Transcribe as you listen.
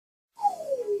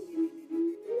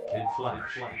Look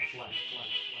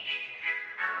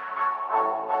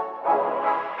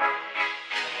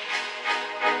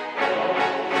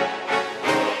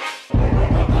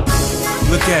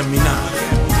at me now.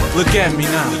 Look at me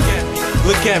now.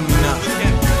 Look at me now.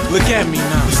 Look at me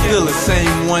now. I'm still the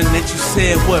same one that you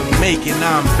said wouldn't make it.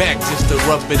 Now I'm back just to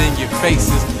rub it in your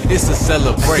faces. It's a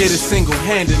celebration. Did it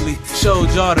single-handedly, showed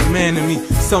y'all the man in me.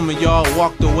 Some of y'all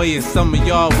walked away and some of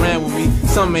y'all ran with me.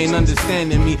 Some ain't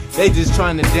understanding me, they just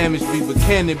trying to damage me. But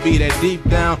can it be that deep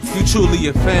down, you truly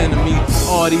a fan of me?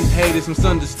 All these haters,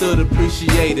 misunderstood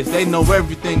appreciators, they know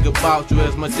everything about you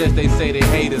as much as they say they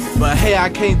hate us. But hey, I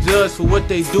can't judge for what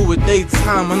they do with their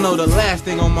time. I know the last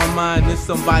thing on my mind is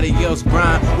somebody else's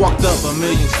grind. Walked up a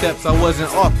million steps, I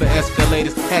wasn't off the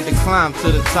escalators. Had to climb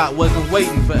to the top, wasn't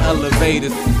waiting for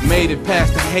elevators. Made it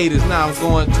past the haters, now I'm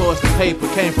going towards the paper.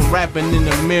 Came from rapping in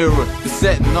the mirror to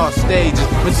setting off stages.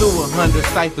 Been through 100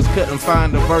 ciphers, couldn't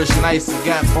find a verse nicer.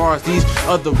 Got bars these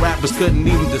other rappers couldn't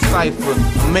even decipher.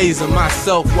 Amazing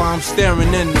myself while I'm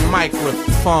staring in the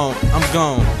microphone. I'm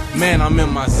gone, man, I'm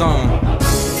in my zone.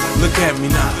 Look at me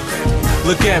now.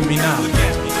 Look at me now.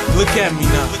 Look at me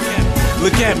now.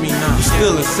 Look at me now. I'm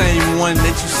still the same one that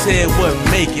you said wouldn't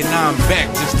make it. Now I'm back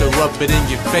just to rub it in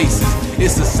your faces.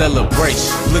 It's a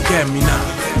celebration. Look at me now.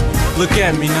 Look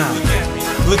at me now.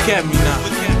 Look at me now.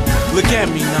 Look at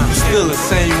me now. I'm still the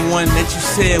same one that you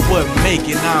said wouldn't make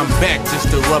it. Now I'm back just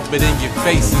to rub it in your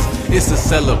faces. It's a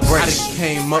celebration. I just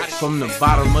came up from the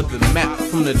bottom of the map,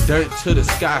 from the dirt to the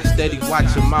sky, steady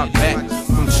watching my back.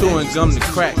 From chewing gum to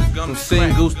crack, from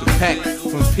singles to pack,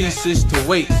 from pieces to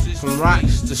weight, from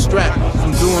rocks to strap,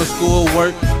 from doing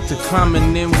schoolwork to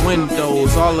climbing in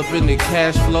windows, all up in the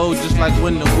cash flow, just like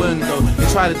when the window. They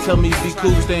try to tell me be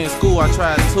cool, stay in school, I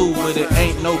tried too, but it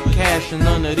ain't no cash in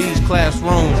none of these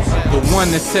classrooms. The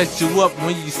one that sets you up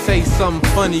when you say something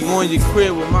funny, go in your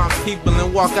crib with my people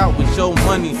and walk out with your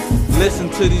money. Listen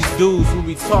to these dudes who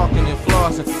be talking and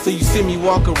flossing, so you see me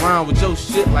walk around with your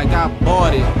shit like I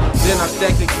bought it. Then I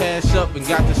stacked the cash up and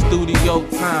got the studio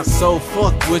time. So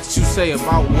fuck what you say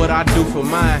about what I do for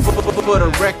mine. For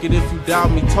the record, if you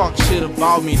doubt me, talk shit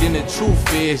about me, then the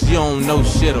truth is you don't know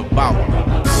shit about me.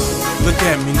 Look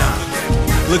at me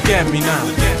now. Look at me now.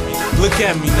 Look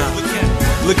at me now.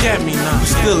 Look at me now. I'm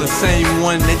still the same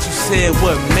one that you said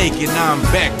wouldn't make it. Now I'm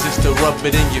back just to rub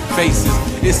it in your faces.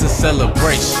 It's a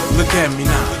celebration. Look at me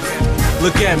now.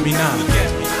 Look at me now.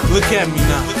 Look at me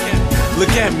now.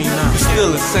 Look at me now. I'm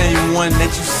still the same one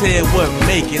that you said wouldn't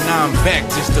make it. Now I'm back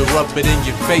just to rub it in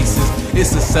your faces.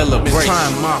 It's a celebration. Been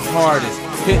trying my hardest,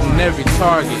 hitting every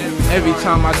target. Every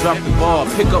time I drop the ball,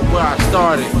 pick up where I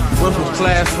started. Went from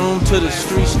classroom to the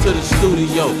streets to the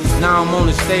studio. Now I'm on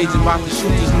the stage about to shoot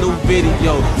this new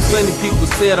video. Plenty people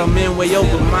said I'm in way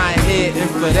over my head, and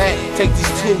for that, take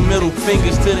these two middle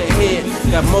fingers to the head.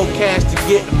 Got more cash to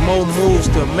get and more moves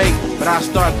to make, but I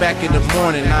start back in the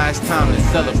morning, now it's time to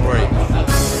celebrate.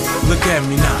 Look at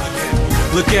me now.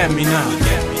 Look at me now.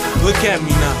 Look at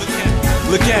me now.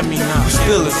 Look at me now. I'm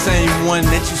still the same one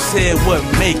that you said wouldn't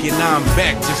make it. Now I'm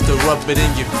back just to rub it in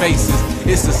your faces.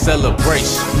 It's a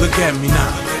celebration. Look at me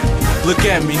now. Look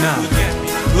at me now.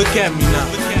 Look at me now.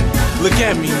 Look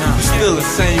at me now. I'm still the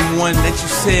same one that you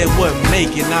said wouldn't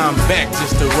make it. Now I'm back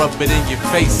just to rub it in your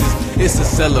faces. It's a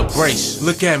celebration.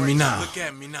 Look at me now. Look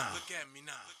at me now.